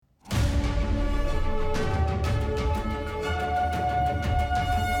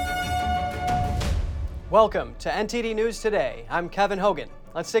Welcome to NTD News Today. I'm Kevin Hogan.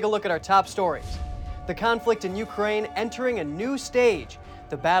 Let's take a look at our top stories. The conflict in Ukraine entering a new stage.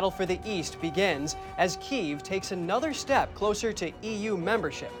 The battle for the East begins as Kyiv takes another step closer to EU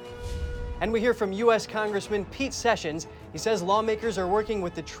membership. And we hear from U.S. Congressman Pete Sessions. He says lawmakers are working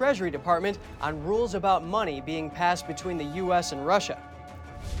with the Treasury Department on rules about money being passed between the U.S. and Russia.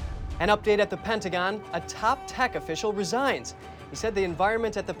 An update at the Pentagon, a top tech official resigns. He said the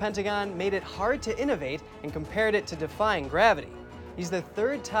environment at the Pentagon made it hard to innovate and compared it to defying gravity. He's the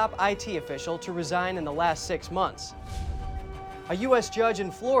third top IT official to resign in the last 6 months. A U.S. judge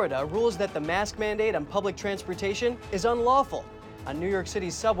in Florida rules that the mask mandate on public transportation is unlawful. On New York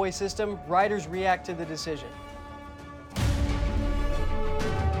City's subway system, riders react to the decision.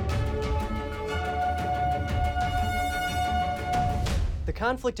 The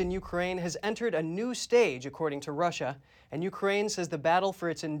conflict in Ukraine has entered a new stage, according to Russia, and Ukraine says the battle for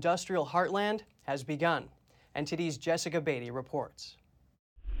its industrial heartland has begun. NTD's Jessica Beatty reports.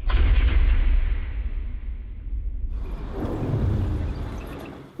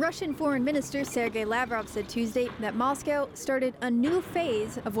 Russian Foreign Minister Sergei Lavrov said Tuesday that Moscow started a new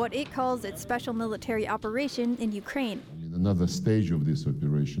phase of what it calls its special military operation in Ukraine. Another stage of this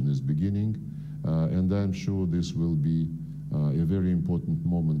operation is beginning, and I'm sure this will be a very important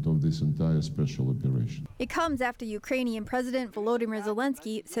moment of this entire special operation. It comes after Ukrainian President Volodymyr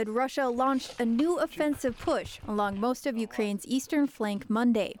Zelensky said Russia launched a new offensive push along most of Ukraine's eastern flank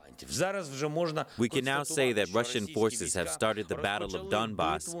Monday. We can now say that Russian forces have started the Battle of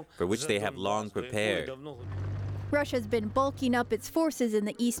Donbass, for which they have long prepared. Russia's been bulking up its forces in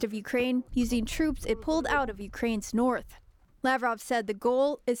the east of Ukraine, using troops it pulled out of Ukraine's north. Lavrov said the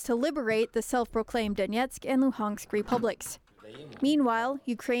goal is to liberate the self-proclaimed Donetsk and Luhansk republics. Meanwhile,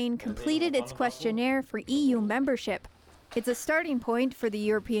 Ukraine completed its questionnaire for EU membership. It's a starting point for the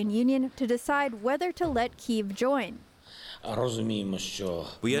European Union to decide whether to let Kyiv join.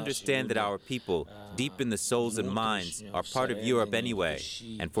 We understand that our people, deep in the souls and minds, are part of Europe anyway,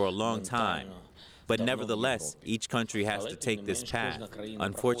 and for a long time. But nevertheless, each country has to take this path.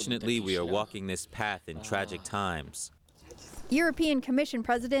 Unfortunately, we are walking this path in tragic times. European Commission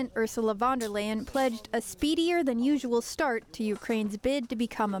President Ursula von der Leyen pledged a speedier than usual start to Ukraine's bid to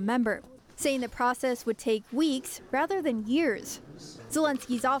become a member, saying the process would take weeks rather than years.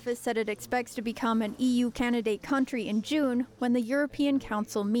 Zelensky's office said it expects to become an EU candidate country in June when the European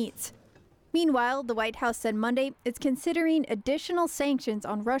Council meets. Meanwhile, the White House said Monday it's considering additional sanctions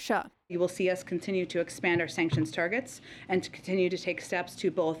on Russia. You will see us continue to expand our sanctions targets and to continue to take steps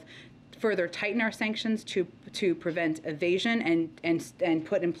to both further tighten our sanctions to prevent evasion and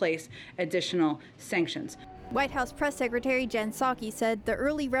put in place additional sanctions. White House Press Secretary Jen Psaki said the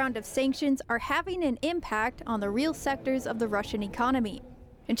early round of sanctions are having an impact on the real sectors of the Russian economy.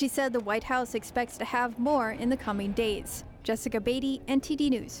 And she said the White House expects to have more in the coming days. Jessica Beatty,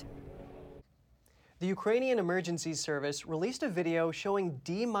 NTD News. The Ukrainian Emergency Service released a video showing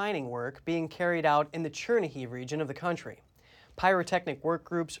demining work being carried out in the Chernihiv region of the country. Pyrotechnic work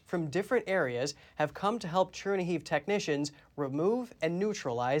groups from different areas have come to help Chernihiv technicians remove and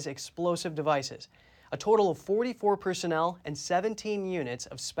neutralize explosive devices. A total of 44 personnel and 17 units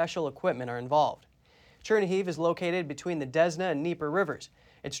of special equipment are involved. Chernihiv is located between the Desna and Dnieper rivers.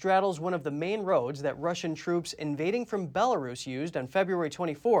 It straddles one of the main roads that Russian troops invading from Belarus used on February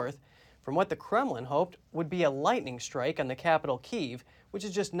 24th, from what the Kremlin hoped would be a lightning strike on the capital, Kyiv, which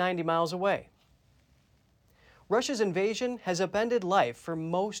is just 90 miles away. Russia's invasion has upended life for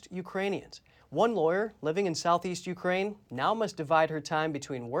most Ukrainians. One lawyer living in southeast Ukraine now must divide her time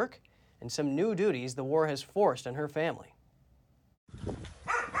between work and some new duties the war has forced on her family.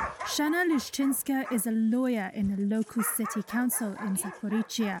 Shana Lyshchinska is a lawyer in a local city council in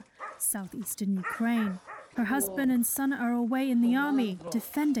Zaporizhia, southeastern Ukraine. Her husband and son are away in the army,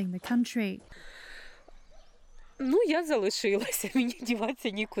 defending the country. Well,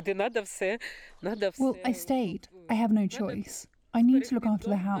 I stayed. I have no choice. I need to look after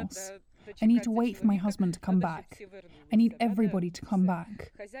the house. I need to wait for my husband to come back. I need everybody to come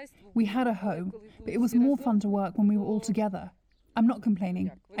back. We had a home, but it was more fun to work when we were all together. I'm not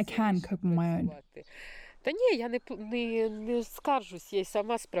complaining. I can cope on my own.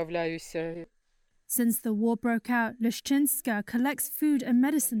 Since the war broke out, Lyshchinska collects food and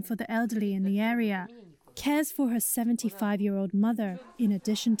medicine for the elderly in the area, cares for her 75-year-old mother, in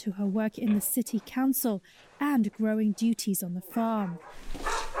addition to her work in the city council and growing duties on the farm.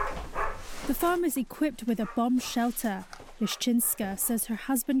 The farm is equipped with a bomb shelter. Lyshchinska says her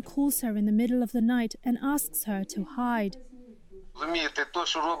husband calls her in the middle of the night and asks her to hide.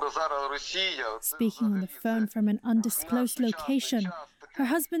 Speaking on the phone from an undisclosed location, Her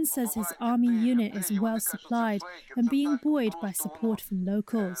husband says his army unit is well supplied and being buoyed by support from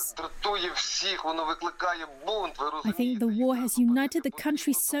locals. I think the war has united the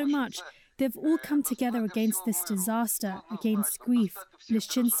country so much. They've all come together against this disaster, against grief,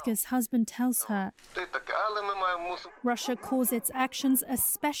 Lishchinska's husband tells her. Russia calls its actions a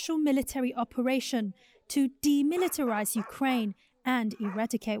special military operation to demilitarize Ukraine and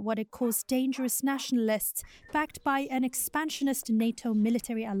eradicate what it calls dangerous nationalists backed by an expansionist NATO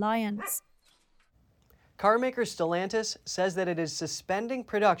military alliance. Car maker Stellantis says that it is suspending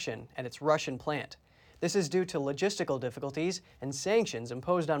production at its Russian plant. This is due to logistical difficulties and sanctions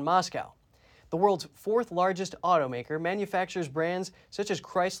imposed on Moscow. The world's fourth largest automaker manufactures brands such as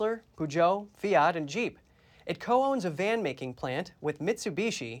Chrysler, Peugeot, Fiat, and Jeep. It co-owns a van-making plant with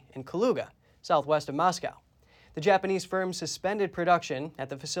Mitsubishi in Kaluga, southwest of Moscow. The Japanese firm suspended production at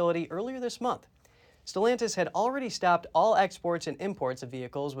the facility earlier this month. Stellantis had already stopped all exports and imports of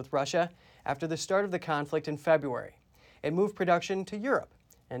vehicles with Russia after the start of the conflict in February. It moved production to Europe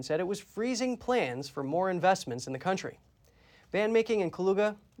and said it was freezing plans for more investments in the country. Van making in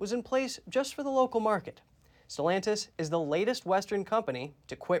Kaluga was in place just for the local market. Stellantis is the latest Western company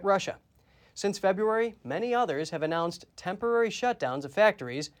to quit Russia. Since February, many others have announced temporary shutdowns of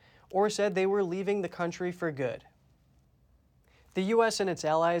factories or said they were leaving the country for good. The U.S. and its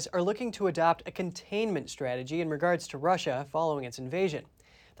allies are looking to adopt a containment strategy in regards to Russia following its invasion.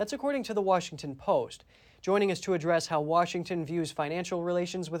 That's according to the Washington Post. Joining us to address how Washington views financial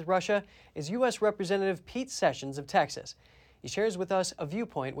relations with Russia is U.S. Representative Pete Sessions of Texas. He shares with us a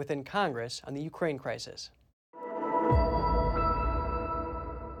viewpoint within Congress on the Ukraine crisis.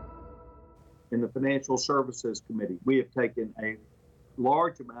 In the Financial Services Committee, we have taken a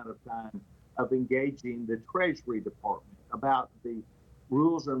large amount of time of engaging the Treasury Department about the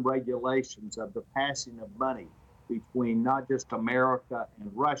rules and regulations of the passing of money between not just America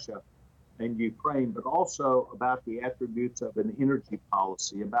and Russia and Ukraine, but also about the attributes of an energy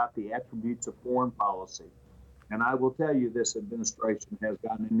policy, about the attributes of foreign policy. And I will tell you, this administration has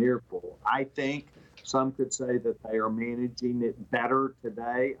gotten an earful. I think some could say that they are managing it better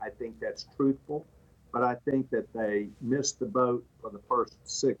today. I think that's truthful. But I think that they missed the boat for the first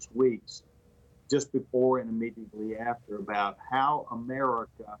 6 weeks, just before and immediately after, about how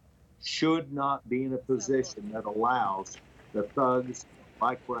America should not be in a position that allows the thugs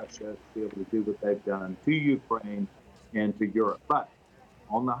like Russia to be able to do what they've done to Ukraine and to Europe. But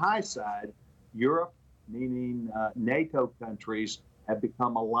on the high side, Europe, meaning NATO countries, have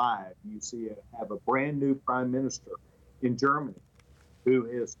become alive. You have a brand new prime minister in Germany who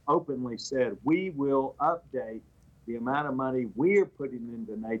has openly said, we will update the amount of money we are putting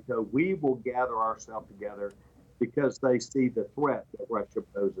into NATO. We will gather ourselves together because they see the threat that Russia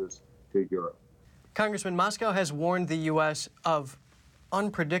poses to Europe. Congressman, Moscow has warned the U.S. of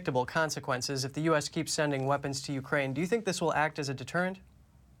unpredictable consequences if the U.S. keeps sending weapons to Ukraine. Do you think this will act as a deterrent?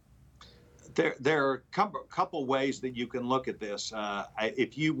 There are a couple ways that you can look at this.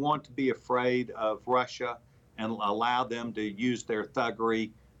 If you want to be afraid of Russia and allow them to use their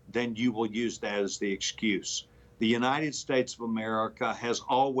thuggery, then you will use that as the excuse. The United States of America has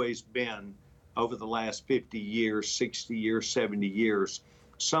always been, over the last 50 years, 60 years, 70 years,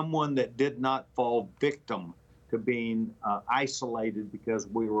 someone that did not fall victim to being isolated because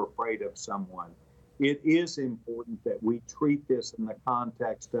we were afraid of someone. It is important that we treat this in the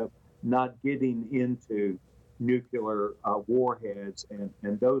context of not getting into nuclear warheads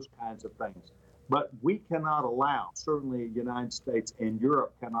and those kinds of things. But we cannot allow, certainly the United States and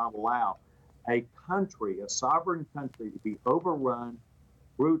Europe cannot allow a country, a sovereign country, to be overrun,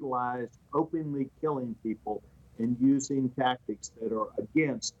 brutalized, openly killing people and using tactics that are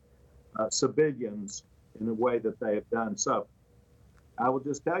against civilians in the way that they have done. So I will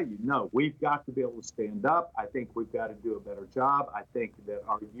just tell you, no, we've got to be able to stand up. I think we've got to do a better job. I think that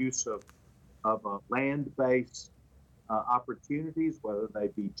our use of land-based opportunities, whether they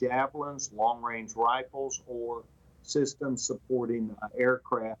be javelins, long-range rifles, or systems supporting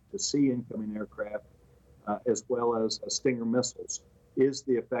aircraft, the sea incoming aircraft, as well as Stinger missiles, is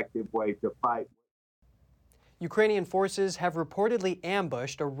the effective way to fight. Ukrainian forces have reportedly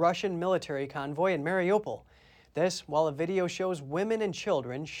ambushed a Russian military convoy in Mariupol. This while a video shows women and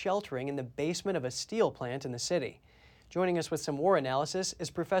children sheltering in the basement of a steel plant in the city. Joining us with some war analysis is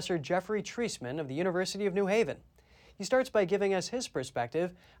Professor Jeffrey Treisman of the University of New Haven. He starts by giving us his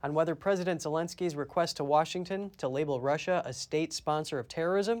perspective on whether President Zelensky's request to Washington to label Russia a state sponsor of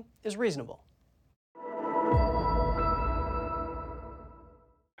terrorism is reasonable.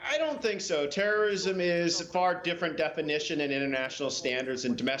 I don't don't think so. Terrorism is a far different definition in international standards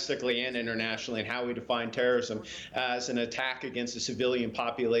and domestically and internationally, and how we define terrorism as an attack against a civilian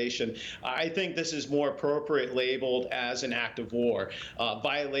population. I think this is more appropriate labeled as an act of war,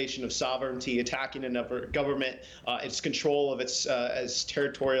 violation of sovereignty, attacking another government, its control of its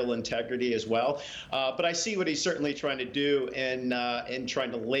territorial integrity as well. But I see what he's certainly trying to do in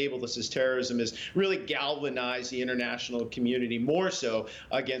trying to label this as terrorism is really galvanize the international community more so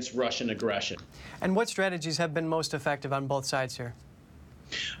against Russian aggression. And what strategies have been most effective on both sides here?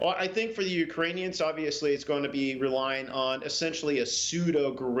 Well, I think for the Ukrainians, obviously, it's going to be relying on essentially a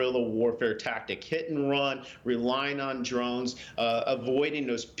pseudo-guerrilla warfare tactic, hit and run, relying on drones, avoiding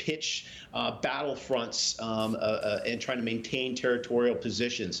those pitch battlefronts and trying to maintain territorial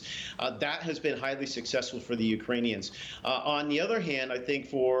positions. That has been highly successful for the Ukrainians. On the other hand, I think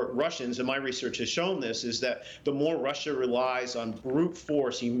for Russians, and my research has shown this, is that the more Russia relies on brute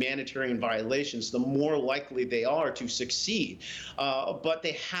force, humanitarian violations, the more likely they are to succeed. But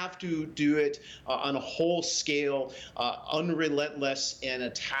they have to do it on a whole scale, unrelentless, and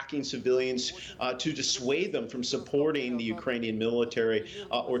attacking civilians to dissuade them from supporting the Ukrainian military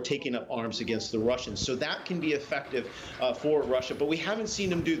or taking up arms against the Russians. So that can be effective for Russia, but we haven't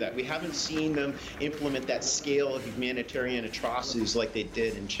seen them do that. We haven't seen them implement that scale of humanitarian atrocities like they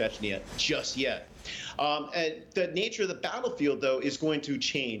did in Chechnya just yet. And the nature of the battlefield, though, is going to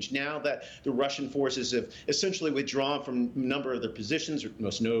change now that the Russian forces have essentially withdrawn from a number of their positions,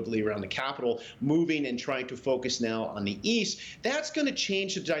 most notably around the capital, moving and trying to focus now on the east. That's going to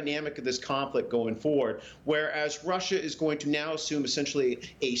change the dynamic of this conflict going forward, whereas Russia is going to now assume essentially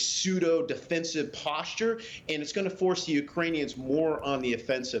a pseudo-defensive posture, and it's going to force the Ukrainians more on the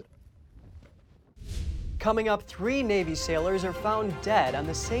offensive. Coming up, 3 Navy sailors are found dead on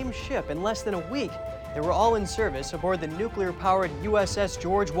the same ship in less than a week. They were all in service aboard the nuclear-powered USS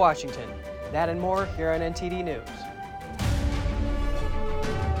George Washington. That and more here on NTD News.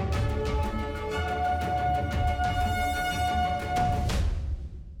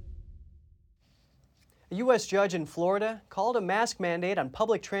 A U.S. judge in Florida called a mask mandate on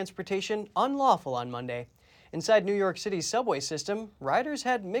public transportation unlawful on Monday. Inside New York City's subway system, riders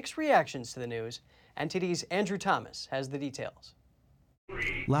had mixed reactions to the news. NTD's Andrew Thomas has the details.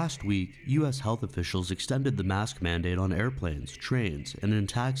 Last week, U.S. health officials extended the mask mandate on airplanes, trains, and in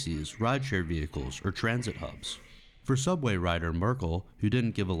taxis, rideshare vehicles, or transit hubs. For subway rider Merkel, who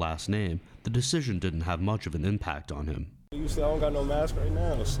didn't give a last name, the decision didn't have much of an impact on him. You say I don't got no mask right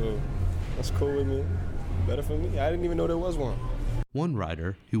now, so that's cool with me. Better for me. I didn't even know there was one. One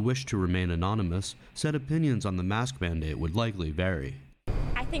rider, who wished to remain anonymous, said opinions on the mask mandate would likely vary.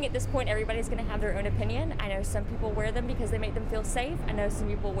 I think at this point everybody's going to have their own opinion. I know some people wear them because they make them feel safe. I know some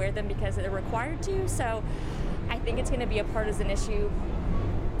people wear them because they're required to. So I think it's going to be a partisan issue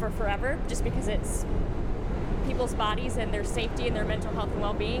for forever, just because it's people's bodies and their safety and their mental health and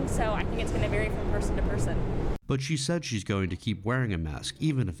well-being. So I think it's going to vary from person to person. But she said she's going to keep wearing a mask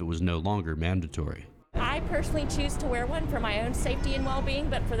even if it was no longer mandatory. I personally choose to wear one for my own safety and well-being,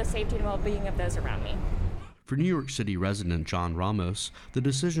 but for the safety and well-being of those around me. For New York City resident John Ramos, the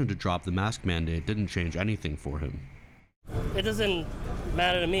decision to drop the mask mandate didn't change anything for him. It doesn't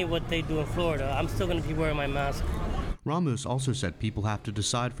matter to me what they do in Florida. I'm still going to be wearing my mask. Ramos also said people have to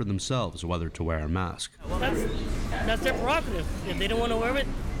decide for themselves whether to wear a mask. That's their prerogative. If they don't want to wear it,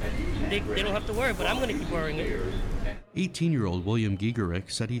 they don't have to wear it, but I'm going to keep wearing it. 18-year-old William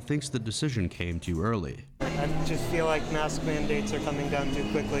Gigerich said he thinks the decision came too early. I just feel like mask mandates are coming down too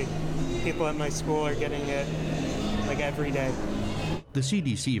quickly. People at my school are getting it like every day. The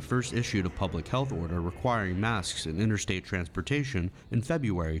CDC first issued a public health order requiring masks in interstate transportation in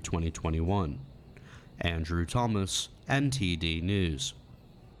February 2021. Andrew Thomas, NTD News.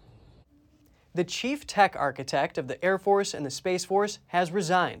 The chief tech architect of the Air Force and the Space Force has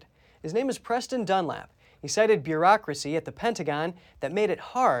resigned. His name is Preston Dunlap. He cited bureaucracy at the Pentagon that made it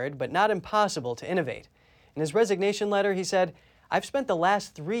hard but not impossible to innovate. In his resignation letter, he said, "I've spent the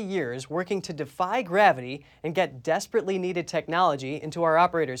last 3 years working to defy gravity and get desperately needed technology into our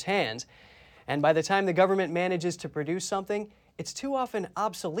operators' hands. And by the time the government manages to produce something, it's too often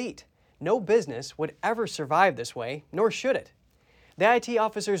obsolete. No business would ever survive this way, nor should it." The IT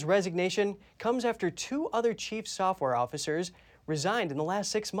officer's resignation comes after 2 other chief software officers resigned in the last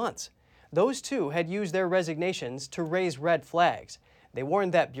 6 months. Those 2 had used their resignations to raise red flags. They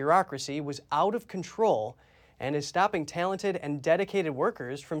warned that bureaucracy was out of control and is stopping talented and dedicated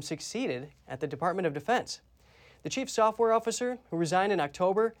workers from succeeding at the Department of Defense. The chief software officer, who resigned in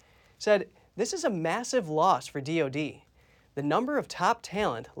October, said, "This is a massive loss for DoD. The number of top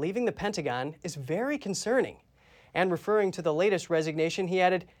talent leaving the Pentagon is very concerning." And referring to the latest resignation, he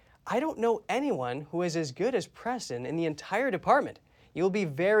added, "I don't know anyone who is as good as Preston in the entire department. He will be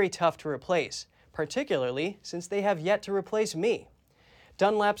very tough to replace, particularly since they have yet to replace me."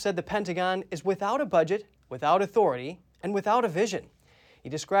 Dunlap said the Pentagon is without a budget, without authority, and without a vision. He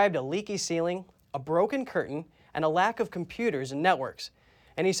described a leaky ceiling, a broken curtain, and a lack of computers and networks.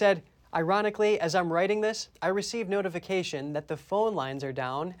 And he said, "Ironically, as I'm writing this, I received notification that the phone lines are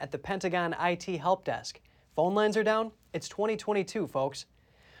down at the Pentagon IT help desk. Phone lines are down? It's 2022, folks."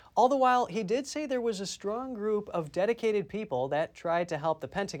 All the while, he did say there was a strong group of dedicated people that tried to help the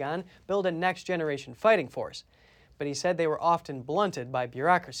Pentagon build a next-generation fighting force. But he said they were often blunted by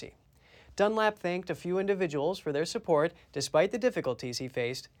bureaucracy. Dunlap thanked a few individuals for their support despite the difficulties he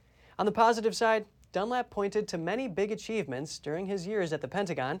faced. On the positive side, Dunlap pointed to many big achievements during his years at the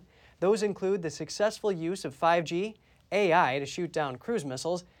Pentagon. Those include the successful use of 5G, AI to shoot down cruise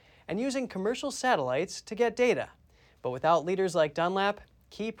missiles, and using commercial satellites to get data. But without leaders like Dunlap,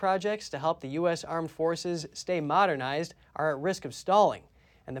 key projects to help the U.S. Armed Forces stay modernized are at risk of stalling,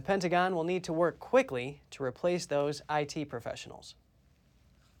 and the Pentagon will need to work quickly to replace those IT professionals.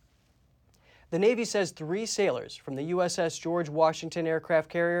 The Navy says 3 sailors from the USS George Washington aircraft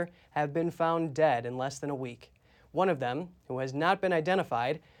carrier have been found dead in less than a week. One of them, who has not been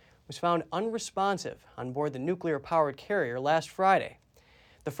identified, was found unresponsive on board the nuclear-powered carrier last Friday.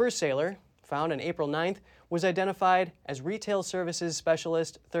 The first sailor, found on April 9th, was identified as Retail Services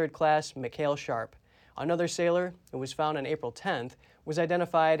Specialist 3rd Class Mikhail Sharp. Another sailor, who was found on April 10th, was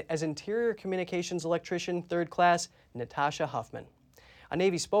identified as Interior Communications Electrician 3rd Class Natasha Huffman. A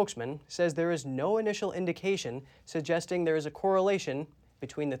Navy spokesman says there is no initial indication suggesting there is a correlation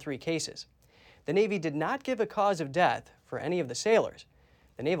between the 3 cases. The Navy did not give a cause of death for any of the sailors.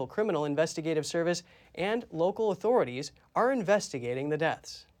 The Naval Criminal Investigative Service and local authorities are investigating the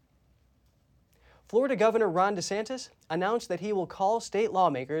deaths. Florida Governor Ron DeSantis announced that he will call state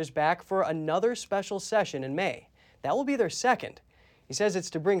lawmakers back for another special session in May. That will be their second. He says it's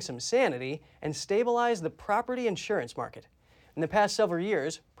to bring some sanity and stabilize the property insurance market. In the past several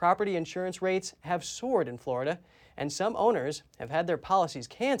years, property insurance rates have soared in Florida, and some owners have had their policies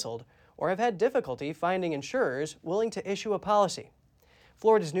canceled or have had difficulty finding insurers willing to issue a policy.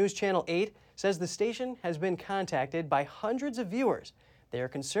 Florida's News Channel 8 says the station has been contacted by hundreds of viewers. They are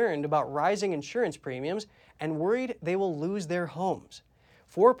concerned about rising insurance premiums and worried they will lose their homes.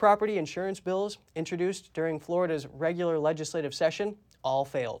 4 property insurance bills introduced during Florida's regular legislative session all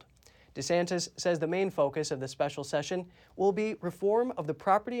failed. DeSantis says the main focus of the special session will be reform of the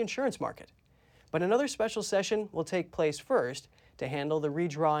property insurance market. But another special session will take place first to handle the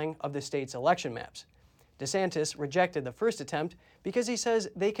redrawing of the state's election maps. DeSantis rejected the first attempt because he says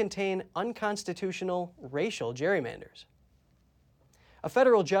they contain unconstitutional racial gerrymanders. A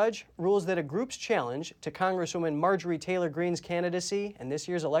federal judge rules that a group's challenge to Congresswoman Marjorie Taylor Greene's candidacy in this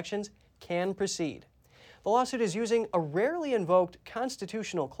year's elections can proceed. The lawsuit is using a rarely invoked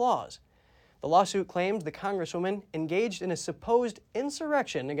constitutional clause. The lawsuit claimed the Congresswoman engaged in a supposed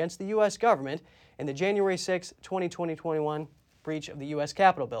insurrection against the U.S. government in the January 6, 2021 breach of the U.S.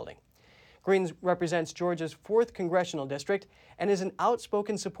 Capitol building. Green represents Georgia's 4th congressional district and is an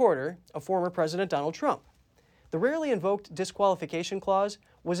outspoken supporter of former President Donald Trump. The rarely invoked disqualification clause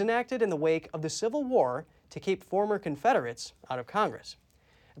was enacted in the wake of the Civil War to keep former Confederates out of Congress.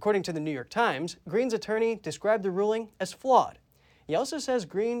 According to the New York Times, Greene's attorney described the ruling as flawed. He also says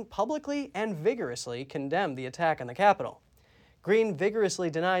Greene publicly and vigorously condemned the attack on the Capitol. Greene vigorously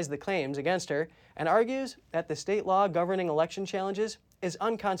denies the claims against her and argues that the state law governing election challenges is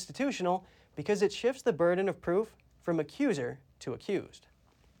unconstitutional because it shifts the burden of proof from accuser to accused.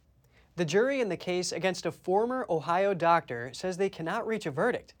 The jury in the case against a former Ohio doctor says they cannot reach a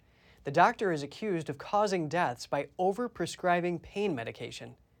verdict. The doctor is accused of causing deaths by overprescribing pain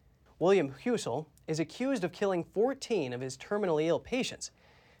medication. William Husel is accused of killing 14 of his terminally ill patients.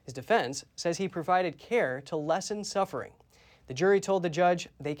 His defense says he provided care to lessen suffering. The jury told the judge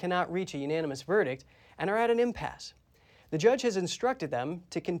they cannot reach a unanimous verdict and are at an impasse. The judge has instructed them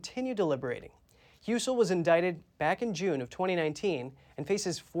to continue deliberating. Husel was indicted back in June of 2019 and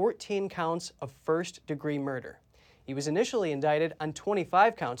faces 14 counts of first-degree murder. He was initially indicted on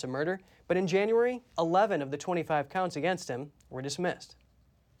 25 counts of murder, but in January, 11 of the 25 counts against him were dismissed.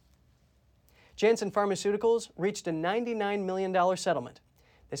 Janssen Pharmaceuticals reached a $99 million settlement.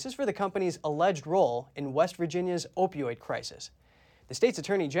 This is for the company's alleged role in West Virginia's opioid crisis. The state's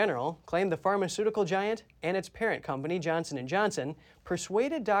attorney general claimed the pharmaceutical giant and its parent company, Johnson & Johnson,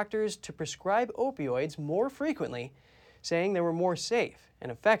 persuaded doctors to prescribe opioids more frequently, saying they were more safe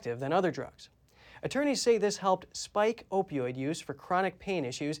and effective than other drugs. Attorneys say this helped spike opioid use for chronic pain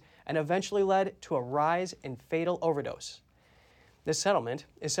issues and eventually led to a rise in fatal overdose. This settlement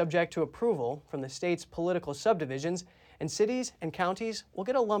is subject to approval from the state's political subdivisions, and cities and counties will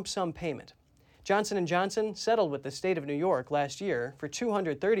get a lump sum payment. Johnson & Johnson settled with the state of New York last year for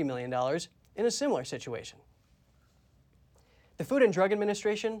 $230 million in a similar situation. The Food and Drug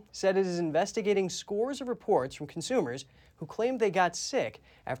Administration said it is investigating scores of reports from consumers who claimed they got sick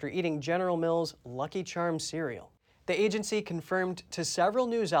after eating General Mills' Lucky Charms cereal. The agency confirmed to several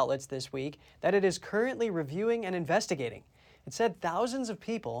news outlets this week that it is currently reviewing and investigating. It said thousands of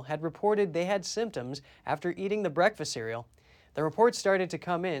people had reported they had symptoms after eating the breakfast cereal. The reports started to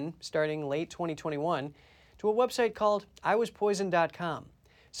come in starting late 2021 to a website called iwaspoisoned.com.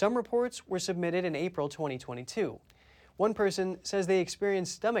 Some reports were submitted in April 2022. One person says they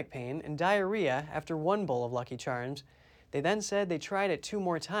experienced stomach pain and diarrhea after one bowl of Lucky Charms. They then said they tried it 2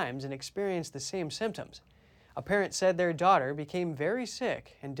 more times and experienced the same symptoms. A parent said their daughter became very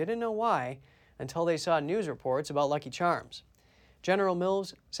sick and didn't know why until they saw news reports about Lucky Charms. General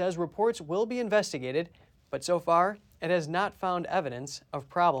Mills says reports will be investigated, but so far it has not found evidence of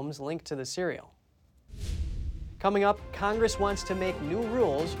problems linked to the cereal. Coming up, Congress wants to make new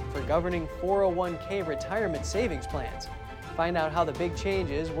rules for governing 401k retirement savings plans. Find out how the big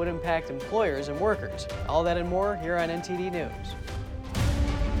changes would impact employers and workers. All that and more here on NTD News.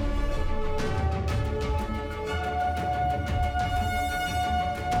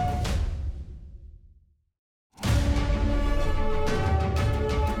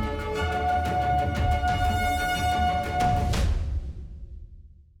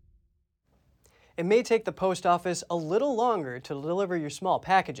 It may take the post office a little longer to deliver your small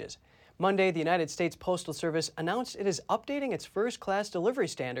packages. Monday, the United States Postal Service announced it is updating its first-class delivery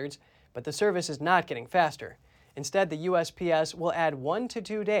standards, but the service is not getting faster. Instead, the USPS will add 1 to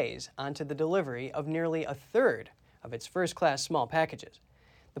 2 days onto the delivery of nearly a third of its first-class small packages.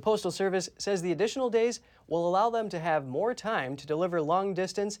 The Postal Service says the additional days will allow them to have more time to deliver long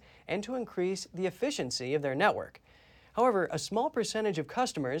distance and to increase the efficiency of their network. However, a small percentage of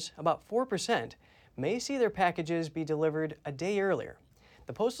customers, about 4%, may see their packages be delivered a day earlier.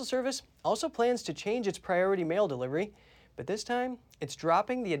 The Postal Service also plans to change its priority mail delivery, but this time it's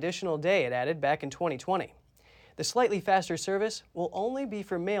dropping the additional day it added back in 2020. The slightly faster service will only be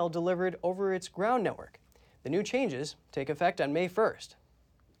for mail delivered over its ground network. The new changes take effect on May 1st.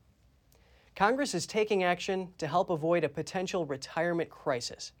 Congress is taking action to help avoid a potential retirement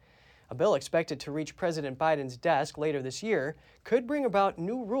crisis. A bill expected to reach President Biden's desk later this year could bring about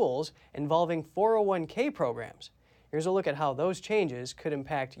new rules involving 401k programs. Here's a look at how those changes could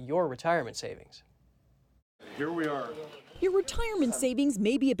impact your retirement savings. Here we are. Your retirement savings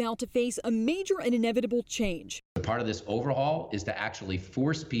may be about to face a major and inevitable change. Part of this overhaul is to actually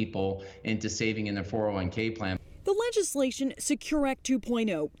force people into saving in their 401k plan. The legislation, Secure Act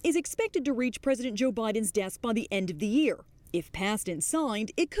 2.0, is expected to reach President Joe Biden's desk by the end of the year. If passed and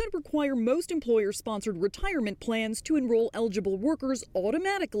signed, it could require most employer-sponsored retirement plans to enroll eligible workers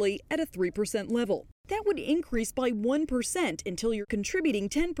automatically at a 3% level. That would increase by 1% until you're contributing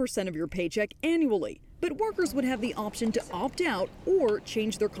 10% of your paycheck annually. But workers would have the option to opt out or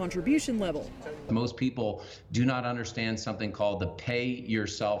change their contribution level. Most people do not understand something called the pay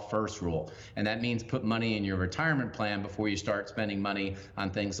yourself first rule. And that means put money in your retirement plan before you start spending money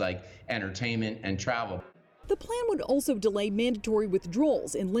on things like entertainment and travel. The plan would also delay mandatory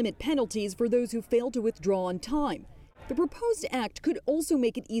withdrawals and limit penalties for those who fail to withdraw on time. The proposed act could also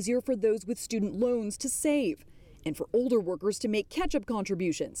make it easier for those with student loans to save and for older workers to make catch-up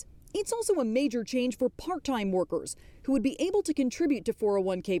contributions. It's also a major change for part-time workers who would be able to contribute to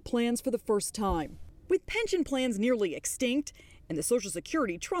 401k plans for the first time. With pension plans nearly extinct and the Social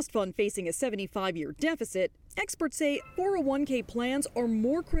Security Trust Fund facing a 75-year deficit, experts say 401k plans are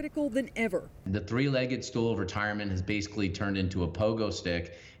more critical than ever. The three-legged stool of retirement has basically turned into a pogo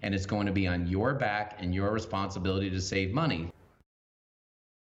stick, and it's going to be on your back and your responsibility to save money.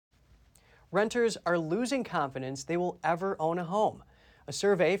 Renters are losing confidence they will ever own a home. A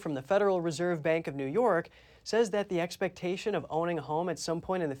survey from the Federal Reserve Bank of New York says that the expectation of owning a home at some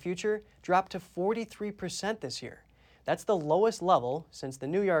point in the future dropped to 43% this year. That's the lowest level since the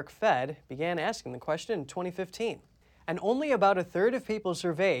New York Fed began asking the question in 2015. And only about a third of people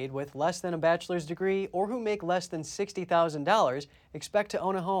surveyed with less than a bachelor's degree or who make less than $60,000 expect to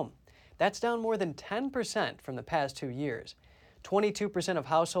own a home. That's down more than 10% from the past 2 years. 22% of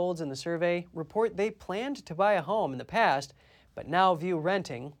households in the survey report they planned to buy a home in the past, but now view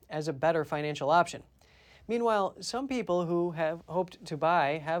renting as a better financial option. Meanwhile, some people who have hoped to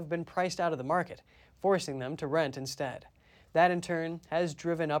buy have been priced out of the market, forcing them to rent instead. That in turn has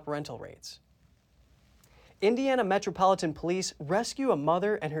driven up rental rates. Indiana Metropolitan Police rescue a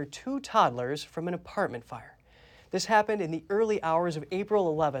mother and her 2 toddlers from an apartment fire. This happened in the early hours of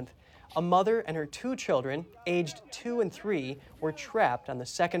April 11th. A mother and her 2 children, aged 2 and 3, were trapped on the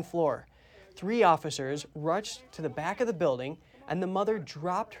 2nd floor. 3 officers rushed to the back of the building, and the mother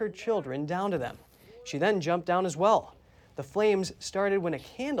dropped her children down to them. She then jumped down as well. The flames started when a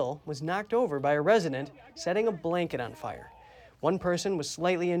candle was knocked over by a resident, setting a blanket on fire. 1 person was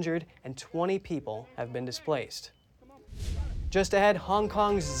slightly injured, and 20 people have been displaced. Just ahead, Hong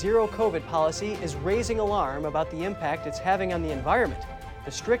Kong's zero COVID policy is raising alarm about the impact it's having on the environment.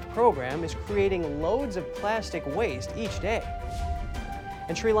 The strict program is creating loads of plastic waste each day.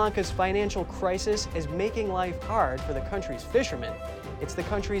 And Sri Lanka's financial crisis is making life hard for the country's fishermen. It's the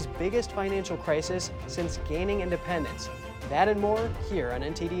country's biggest financial crisis since gaining independence. That and more here on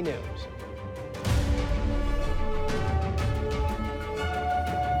NTD News.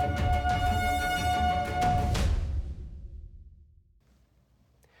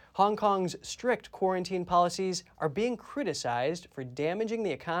 Hong Kong's strict quarantine policies are being criticized for damaging the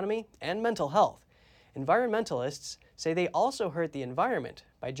economy and mental health. Environmentalists say they also hurt the environment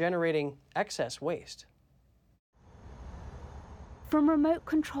by generating excess waste. From remote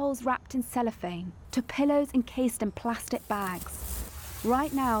controls wrapped in cellophane to pillows encased in plastic bags.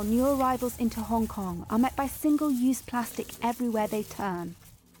 Right now, new arrivals into Hong Kong are met by single-use plastic everywhere they turn.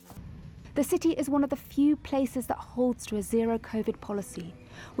 The city is one of the few places that holds to a zero COVID policy,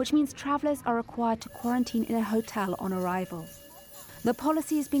 which means travellers are required to quarantine in a hotel on arrival. The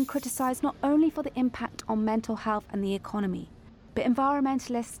policy is being criticised not only for the impact on mental health and the economy, but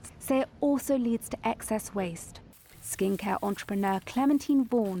environmentalists say it also leads to excess waste. Skincare entrepreneur Clementine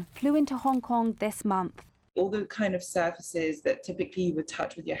Vaughan flew into Hong Kong this month. All the kind of surfaces that typically you would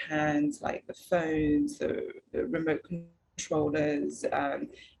touch with your hands, like the phones, the remote controllers,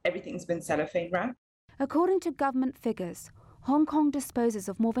 everything's been cellophane wrapped. According to government figures, Hong Kong disposes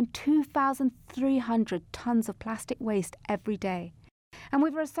of more than 2,300 tonnes of plastic waste every day. And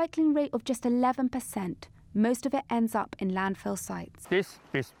with a recycling rate of just 11%, most of it ends up in landfill sites. This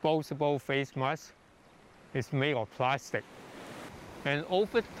disposable face mask is made of plastic. And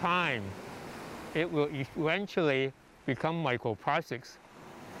over time, it will eventually become microplastics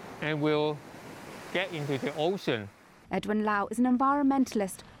and will get into the ocean. Edwin Lau is an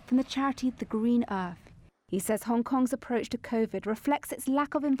environmentalist from the charity The Green Earth. He says Hong Kong's approach to COVID reflects its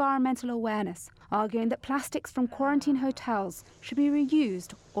lack of environmental awareness, arguing that plastics from quarantine hotels should be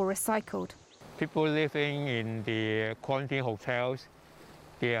reused or recycled. People living in the quarantine hotels,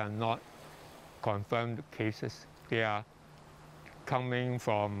 they are not confirmed cases. They are coming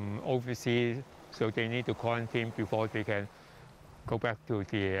from overseas, so they need to quarantine before they can go back to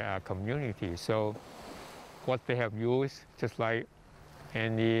the community. So what they have used, just like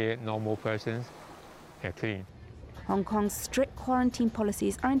any normal persons, they're clean. Hong Kong's strict quarantine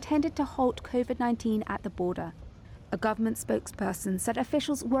policies are intended to halt COVID-19 at the border. A government spokesperson said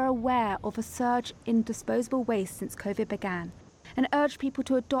officials were aware of a surge in disposable waste since COVID began and urged people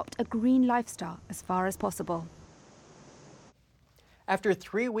to adopt a green lifestyle as far as possible. After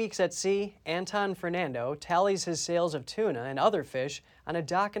 3 weeks at sea, Anton Fernando tallies his sales of tuna and other fish on a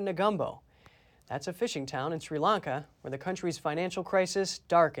dock in Negombo. That's a fishing town in Sri Lanka where the country's financial crisis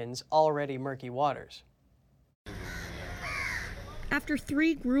darkens already murky waters. After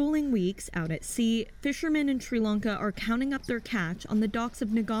 3 grueling weeks out at sea, fishermen in Sri Lanka are counting up their catch on the docks of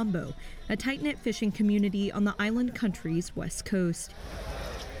Negombo, a tight-knit fishing community on the island country's west coast.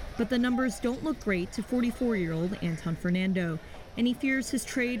 But the numbers don't look great to 44-year-old Anton Fernando, and he fears his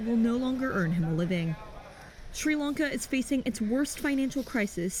trade will no longer earn him a living. Sri Lanka is facing its worst financial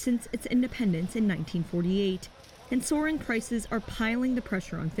crisis since its independence in 1948, and soaring prices are piling the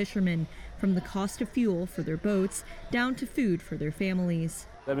pressure on fishermen, from the cost of fuel for their boats down to food for their families.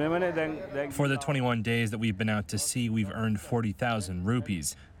 For the 21 days that we've been out to sea, we've earned 40,000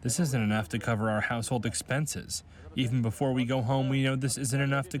 rupees. This isn't enough to cover our household expenses. Even before we go home, we know this isn't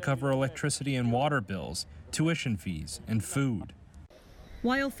enough to cover electricity and water bills, tuition fees, and food.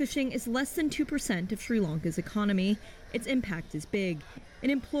 While fishing is less than 2% of Sri Lanka's economy, its impact is big.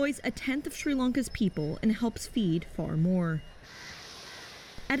 It employs 1/10 of Sri Lanka's people and helps feed far more.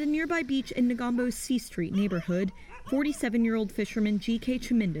 At a nearby beach in Negombo's C Street neighborhood, 47-year-old fisherman G.K.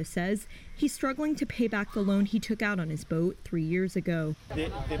 Chaminda says he's struggling to pay back the loan he took out on his boat 3 years ago.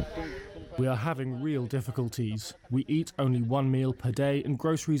 We are having real difficulties. We eat only 1 meal per day and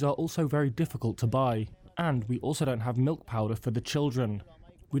groceries are also very difficult to buy. And we also don't have milk powder for the children.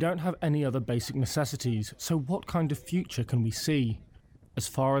 We don't have any other basic necessities, so what kind of future can we see? As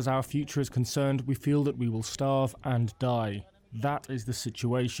far as our future is concerned, we feel that we will starve and die. That is the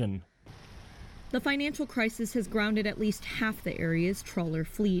situation. The financial crisis has grounded at least half the area's trawler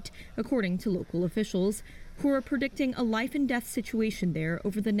fleet, according to local officials, who are predicting a life and death situation there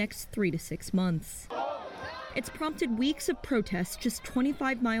over the next 3 to 6 months. It's prompted weeks of protests just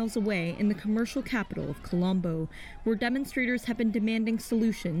 25 miles away in the commercial capital of Colombo, where demonstrators have been demanding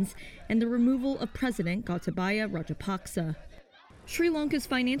solutions and the removal of President Gotabaya Rajapaksa. Sri Lanka's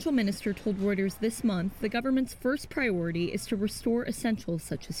financial minister told Reuters this month the government's first priority is to restore essentials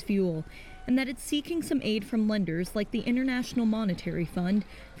such as fuel, and that it's seeking some aid from lenders like the International Monetary Fund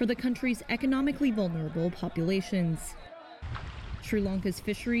for the country's economically vulnerable populations. Sri Lanka's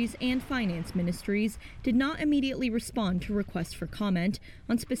fisheries and finance ministries did not immediately respond to requests for comment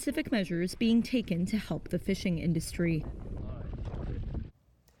on specific measures being taken to help the fishing industry.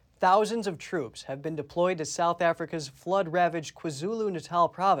 Thousands of troops have been deployed to South Africa's flood-ravaged KwaZulu-Natal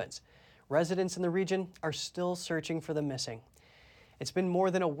province. Residents in the region are still searching for the missing. It's been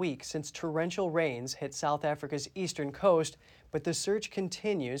more than a week since torrential rains hit South Africa's eastern coast, but the search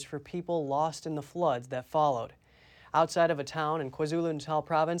continues for people lost in the floods that followed. Outside of a town in KwaZulu-Natal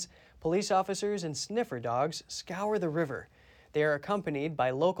province, police officers and sniffer dogs scour the river. They are accompanied by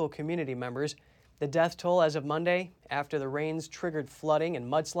local community members. The death toll as of Monday, after the rains triggered flooding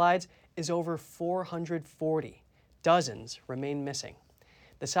and mudslides, is over 440. Dozens remain missing.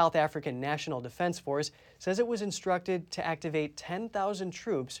 The South African National Defense Force says it was instructed to activate 10,000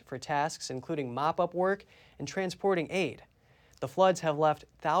 troops for tasks including mop-up work and transporting aid. The floods have left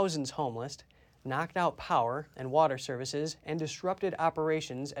thousands homeless, knocked out power and water services, and disrupted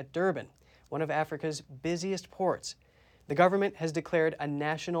operations at Durban, one of Africa's busiest ports. The government has declared a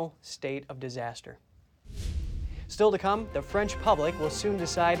national state of disaster. Still to come, the French public will soon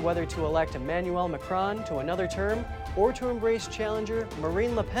decide whether to elect Emmanuel Macron to another term or to embrace challenger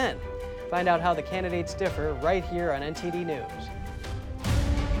Marine Le Pen. Find out how the candidates differ right here on NTD News.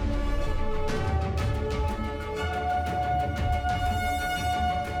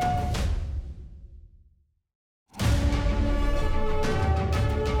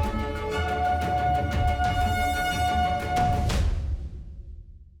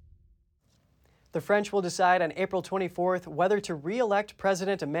 The French will decide on April 24th whether to re-elect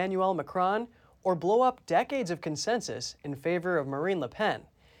President Emmanuel Macron or blow up decades of consensus in favor of Marine Le Pen.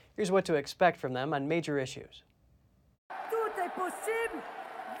 Here's what to expect from them on major issues. Tout est possible.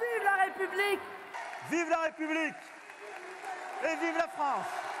 Vive la République! Vive la République! Et vive la France!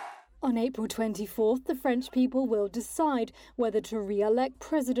 On April 24th, the French people will decide whether to re-elect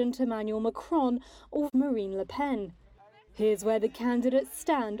President Emmanuel Macron or Marine Le Pen. Here's where the candidates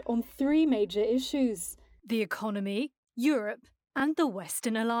stand on 3 major issues: the economy, Europe, and the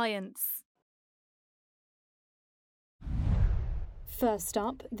Western Alliance. First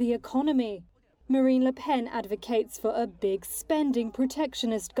up, the economy. Marine Le Pen advocates for a big spending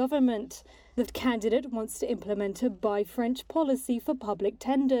protectionist government. The candidate wants to implement a buy French policy for public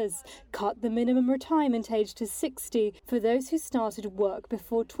tenders, cut the minimum retirement age to 60 for those who started work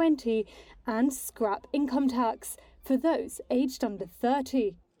before 20, and scrap income tax for those aged under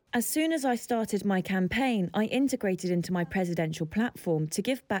 30. As soon as I started my campaign, I integrated into my presidential platform to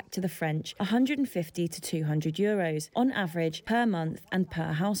give back to the French 150 to 200 euros on average per month and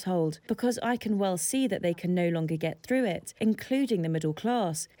per household, because I can well see that they can no longer get through it, including the middle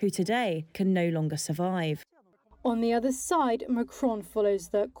class, who today can no longer survive. On the other side, Macron follows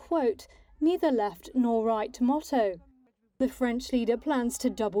the, quote, neither left nor right motto. The French leader plans to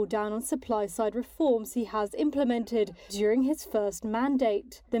double down on supply-side reforms he has implemented during his first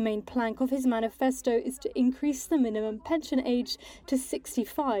mandate. The main plank of his manifesto is to increase the minimum pension age to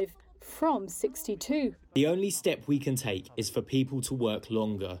 65 from 62. The only step we can take is for people to work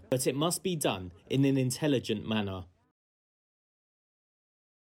longer, but it must be done in an intelligent manner.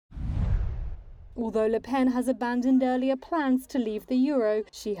 Although Le Pen has abandoned earlier plans to leave the euro,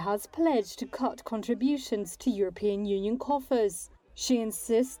 she has pledged to cut contributions to European Union coffers. She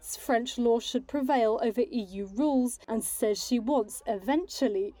insists French law should prevail over EU rules and says she wants,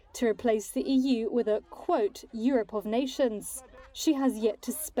 eventually, to replace the EU with a, quote, Europe of nations. She has yet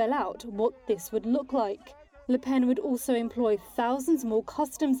to spell out what this would look like. Le Pen would also employ thousands more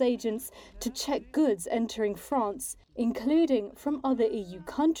customs agents to check goods entering France, including from other EU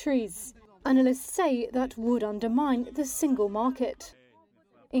countries. Analysts say that would undermine the single market.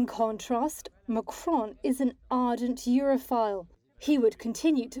 In contrast, Macron is an ardent Europhile. He would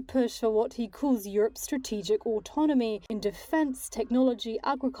continue to push for what he calls Europe's strategic autonomy in defence, technology,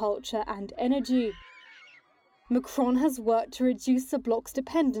 agriculture and energy. Macron has worked to reduce the bloc's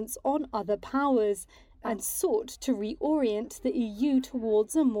dependence on other powers and sought to reorient the EU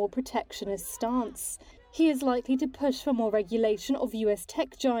towards a more protectionist stance. He is likely to push for more regulation of US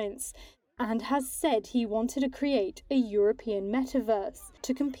tech giants and has said he wanted to create a European metaverse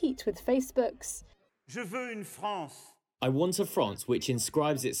to compete with Facebook's. Je veux une France. I want a France which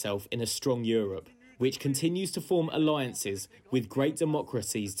inscribes itself in a strong Europe, which continues to form alliances with great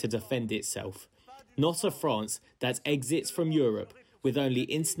democracies to defend itself. Not a France that exits from Europe with only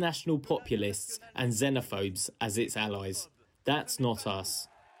international populists and xenophobes as its allies. That's not us.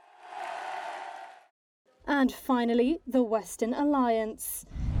 And finally, the Western Alliance.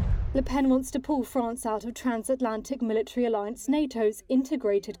 Le Pen wants to pull France out of transatlantic military alliance NATO's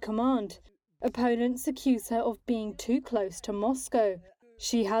integrated command. Opponents accuse her of being too close to Moscow.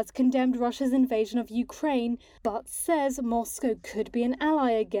 She has condemned Russia's invasion of Ukraine, but says Moscow could be an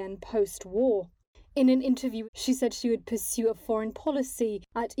ally again post-war. In an interview, she said she would pursue a foreign policy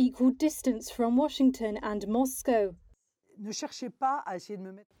at equal distance from Washington and Moscow.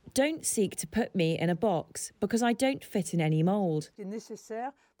 Don't seek to put me in a box because I don't fit in any mould.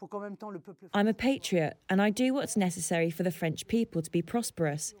 I'm a patriot and I do what's necessary for the French people to be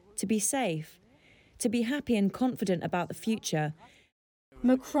prosperous, to be safe, to be happy and confident about the future.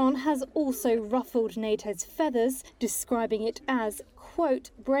 Macron has also ruffled NATO's feathers, describing it as,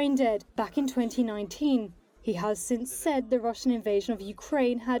 quote, brain dead back in 2019. He has since said the Russian invasion of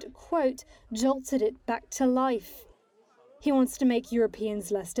Ukraine had, quote, jolted it back to life. He wants to make Europeans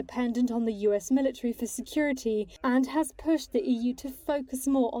less dependent on the US military for security and has pushed the EU to focus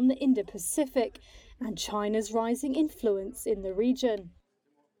more on the Indo-Pacific and China's rising influence in the region.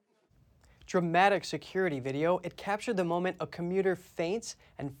 Dramatic security video, it captured the moment a commuter faints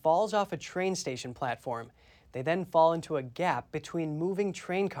and falls off a train station platform. They then fall into a gap between moving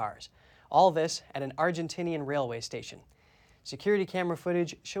train cars. All this at an Argentinian railway station. Security camera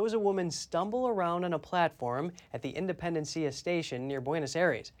footage shows a woman stumble around on a platform at the Independencia station near Buenos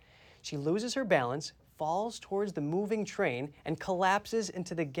Aires. She loses her balance, falls towards the moving train, and collapses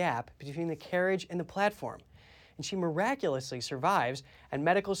into the gap between the carriage and the platform. And she miraculously survives, and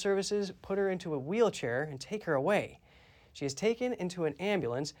medical services put her into a wheelchair and take her away. She is taken into an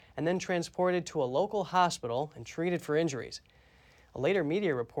ambulance and then transported to a local hospital and treated for injuries. A later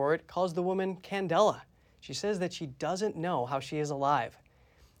media report calls the woman Candela. She says that she doesn't know how she is alive.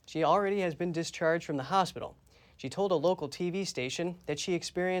 She already has been discharged from the hospital. She told a local TV station that she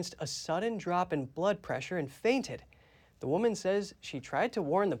experienced a sudden drop in blood pressure and fainted. The woman says she tried to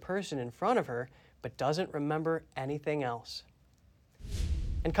warn the person in front of her, but doesn't remember anything else.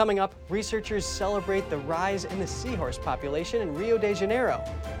 And coming up, researchers celebrate the rise in the seahorse population in Rio de Janeiro.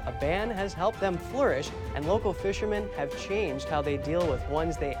 A ban has helped them flourish, and local fishermen have changed how they deal with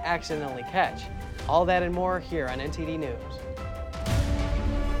ones they accidentally catch. All that and more here on NTD News.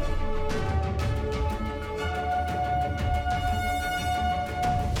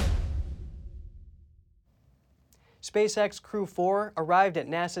 SpaceX Crew 4 arrived at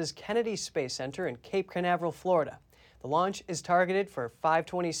NASA's Kennedy Space Center in Cape Canaveral, Florida. The launch is targeted for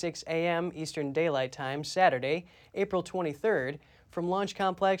 5:26 a.m. Eastern Daylight Time Saturday, April 23rd, from Launch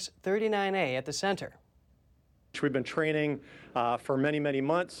Complex 39A at the center. We've been training for many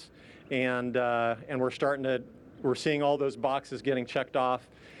months, and we're seeing all those boxes getting checked off,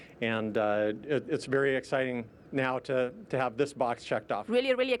 and it's very exciting now to have this box checked off.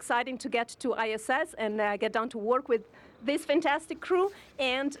 Really exciting to get to ISS and get down to work with this fantastic crew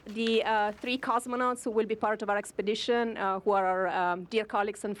and the 3 cosmonauts who will be part of our expedition, who are our dear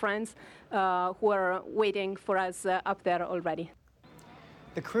colleagues and friends who are waiting for us up there already.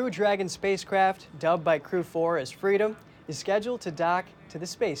 The Crew Dragon spacecraft, dubbed by Crew 4 as Freedom, is scheduled to dock to the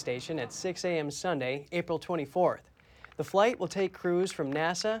space station at 6 a.m. Sunday, April 24th. The flight will take crews from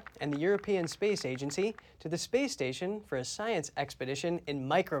NASA and the European Space Agency to the space station for a science expedition in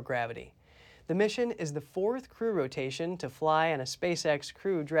microgravity. The mission is the 4th crew rotation to fly on a SpaceX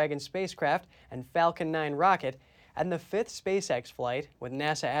Crew Dragon spacecraft and Falcon 9 rocket, and the 5th SpaceX flight with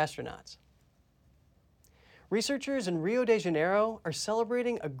NASA astronauts. Researchers in Rio de Janeiro are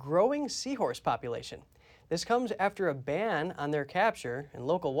celebrating a growing seahorse population. This comes after a ban on their capture in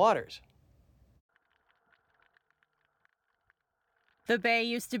local waters. The bay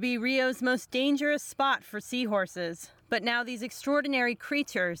used to be Rio's most dangerous spot for seahorses, but now these extraordinary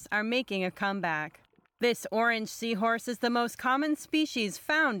creatures are making a comeback. This orange seahorse is the most common species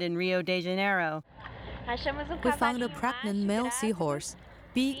found in Rio de Janeiro. We found a pregnant male seahorse,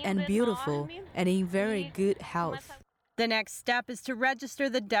 big and beautiful, and in very good health. The next step is to register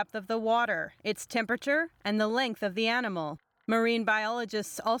the depth of the water, its temperature, and the length of the animal. Marine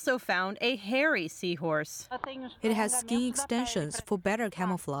biologists also found a hairy seahorse. It has skin extensions for better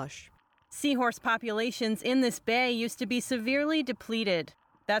camouflage. Seahorse populations in this bay used to be severely depleted.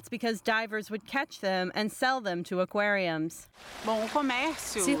 That's because divers would catch them and sell them to aquariums.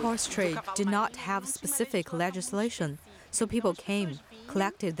 Seahorse trade did not have specific legislation, so people came,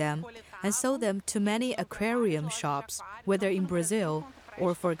 collected them, and sold them to many aquarium shops, whether in Brazil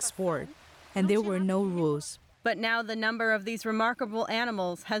or for export. And there were no rules. But now the number of these remarkable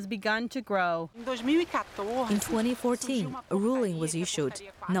animals has begun to grow. In 2014, a ruling was issued,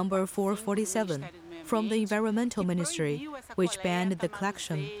 number 447, from the Environmental Ministry, which banned the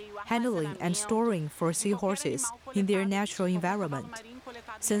collection, handling and storing for seahorses in their natural environment.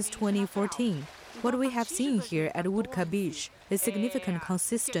 Since 2014, what we have seen here at Wodka Beach is significant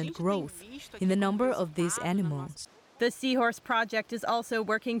consistent growth in the number of these animals. The Seahorse Project is also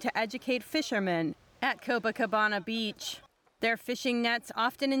working to educate fishermen at Copacabana Beach. Their fishing nets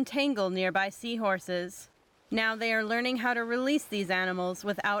often entangle nearby seahorses. Now they are learning how to release these animals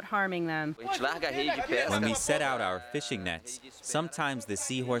without harming them. When we set out our fishing nets, sometimes the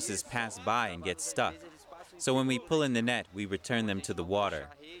seahorses pass by and get stuck. So when we pull in the net, we return them to the water.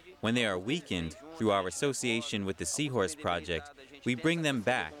 When they are weakened, through our association with the Seahorse Project, we bring them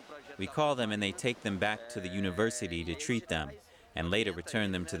back. We call them and they take them back to the university to treat them, and later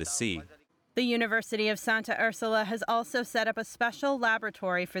return them to the sea. The University of Santa Ursula has also set up a special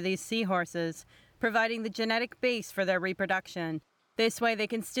laboratory for these seahorses, providing the genetic base for their reproduction. This way they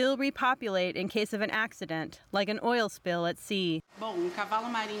can still repopulate in case of an accident, like an oil spill at sea.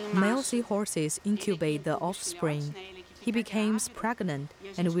 Male seahorses incubate the offspring. He becomes pregnant,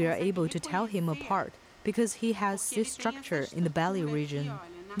 and we are able to tell him apart because he has this structure in the belly region.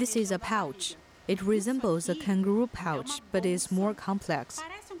 This is a pouch. It resembles a kangaroo pouch, but is more complex.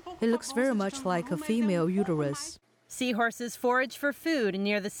 It looks very much like a female uterus. Seahorses forage for food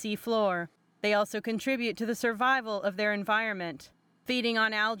near the sea floor. They also contribute to the survival of their environment. Feeding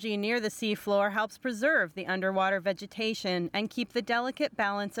on algae near the seafloor helps preserve the underwater vegetation and keep the delicate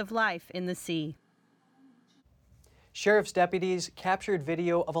balance of life in the sea. Sheriff's deputies captured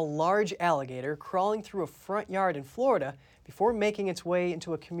video of a large alligator crawling through a front yard in Florida before making its way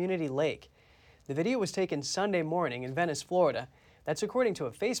into a community lake. The video was taken Sunday morning in Venice, Florida. That's according to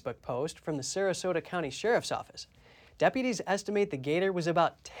a Facebook post from the Sarasota County Sheriff's Office. Deputies estimate the gator was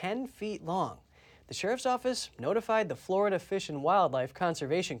about 10 feet long. The Sheriff's Office notified the Florida Fish and Wildlife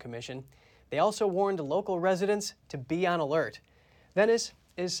Conservation Commission. They also warned local residents to be on alert. Venice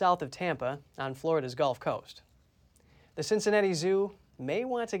is south of Tampa on Florida's Gulf Coast. The Cincinnati Zoo may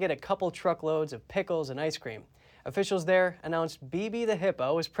want to get a couple truckloads of pickles and ice cream. Officials there announced BB the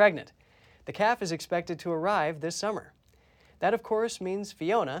hippo is pregnant. The calf is expected to arrive this summer. That, of course, means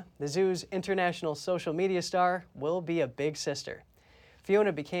Fiona, the zoo's international social media star, will be a big sister.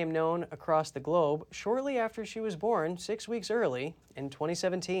 Fiona became known across the globe shortly after she was born 6 weeks early in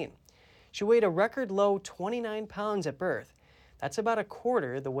 2017. She weighed a record low 29 pounds at birth. That's about a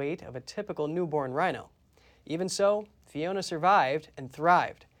quarter the weight of a typical newborn rhino. Even so, Fiona survived and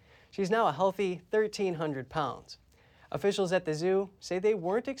thrived. She's now a healthy 1,300 pounds. Officials at the zoo say they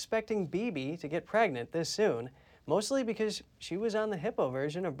weren't expecting BB to get pregnant this soon, mostly because she was on the hippo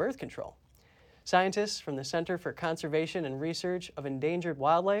version of birth control. Scientists from the Center for Conservation and Research of Endangered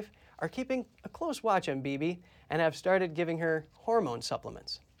Wildlife are keeping a close watch on BB and have started giving her hormone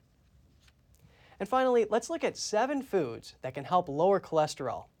supplements. And finally, let's look at 7 foods that can help lower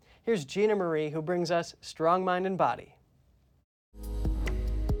cholesterol. Here's Gina Marie, who brings us Strong Mind and Body.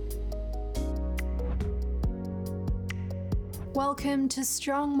 Welcome to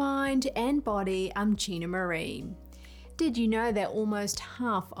Strong Mind and Body. I'm Gina Marie. Did you know that almost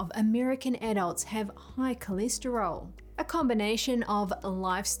half of American adults have high cholesterol? A combination of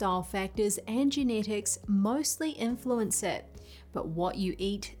lifestyle factors and genetics mostly influence it, but what you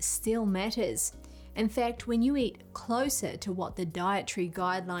eat still matters. In fact, when you eat closer to what the dietary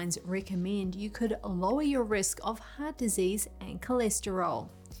guidelines recommend, you could lower your risk of heart disease and cholesterol.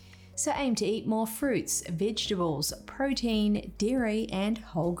 So aim to eat more fruits, vegetables, protein, dairy, and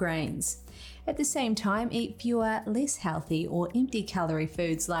whole grains. At the same time, eat fewer, less healthy or empty calorie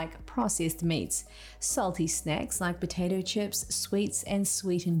foods like processed meats, salty snacks like potato chips, sweets, and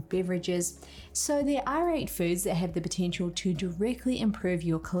sweetened beverages. So there are 8 foods that have the potential to directly improve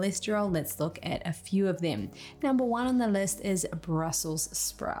your cholesterol. Let's look at a few of them. Number 1 on the list is Brussels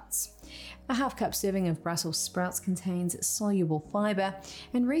sprouts. A half-cup serving of Brussels sprouts contains soluble fiber,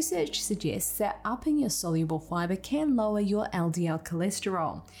 and research suggests that upping your soluble fiber can lower your LDL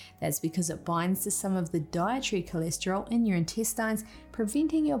cholesterol. That's because it binds to some of the dietary cholesterol in your intestines,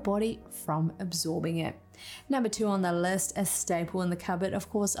 preventing your body from absorbing it. Number 2 on the list, a staple in the cupboard, of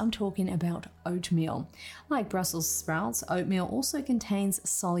course, I'm talking about oatmeal. Like Brussels sprouts, oatmeal also contains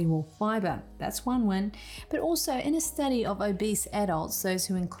soluble fiber. That's one win. But also, in a study of obese adults, those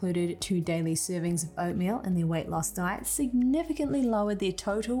who included 2 daily servings of oatmeal in their weight loss diet significantly lowered their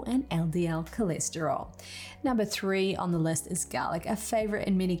total and LDL cholesterol. Number 3 on the list is garlic, a favorite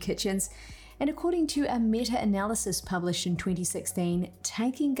in many kitchens. And according to a meta-analysis published in 2016,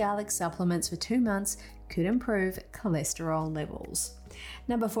 taking garlic supplements for 2 months could improve cholesterol levels.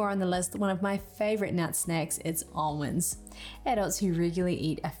 Number 4 on the list, one of my favorite nut snacks, it's almonds. Adults who regularly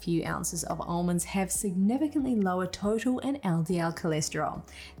eat a few ounces of almonds have significantly lower total and LDL cholesterol.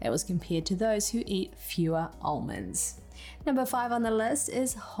 That was compared to those who eat fewer almonds. Number 5 on the list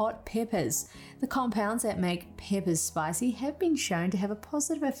is hot peppers. The compounds that make peppers spicy have been shown to have a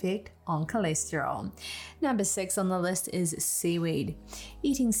positive effect on cholesterol. Number 6 on the list is seaweed.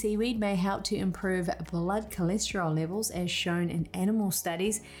 Eating seaweed may help to improve blood cholesterol levels as shown in animal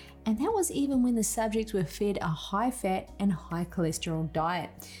studies, and that was even when the subjects were fed a high-fat and high-cholesterol diet.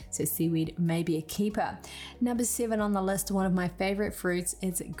 So seaweed may be a keeper. Number 7 on the list, one of my favorite fruits,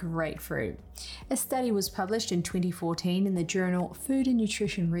 is grapefruit. A study was published in 2014 in the journal Food and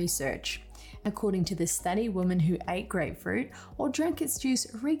Nutrition Research. According to this study, women who ate grapefruit or drank its juice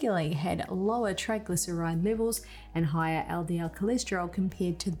regularly had lower triglyceride levels and higher LDL cholesterol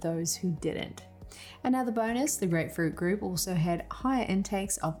compared to those who didn't. Another bonus, the grapefruit group also had higher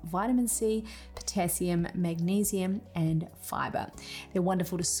intakes of vitamin C, potassium, magnesium, and fiber. They're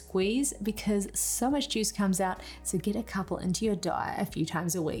wonderful to squeeze because so much juice comes out, so get a couple into your diet a few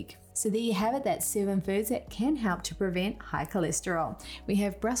times a week. So there you have it, that's 7 foods that can help to prevent high cholesterol. We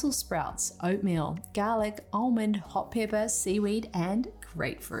have Brussels sprouts, oatmeal, garlic, almond, hot pepper, seaweed, and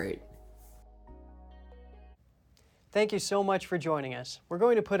grapefruit. Thank you so much for joining us. We're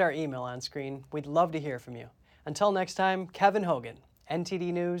going to put our email on screen. We'd love to hear from you. Until next time, Kevin Hogan,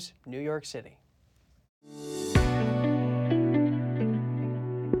 NTD News, New York City.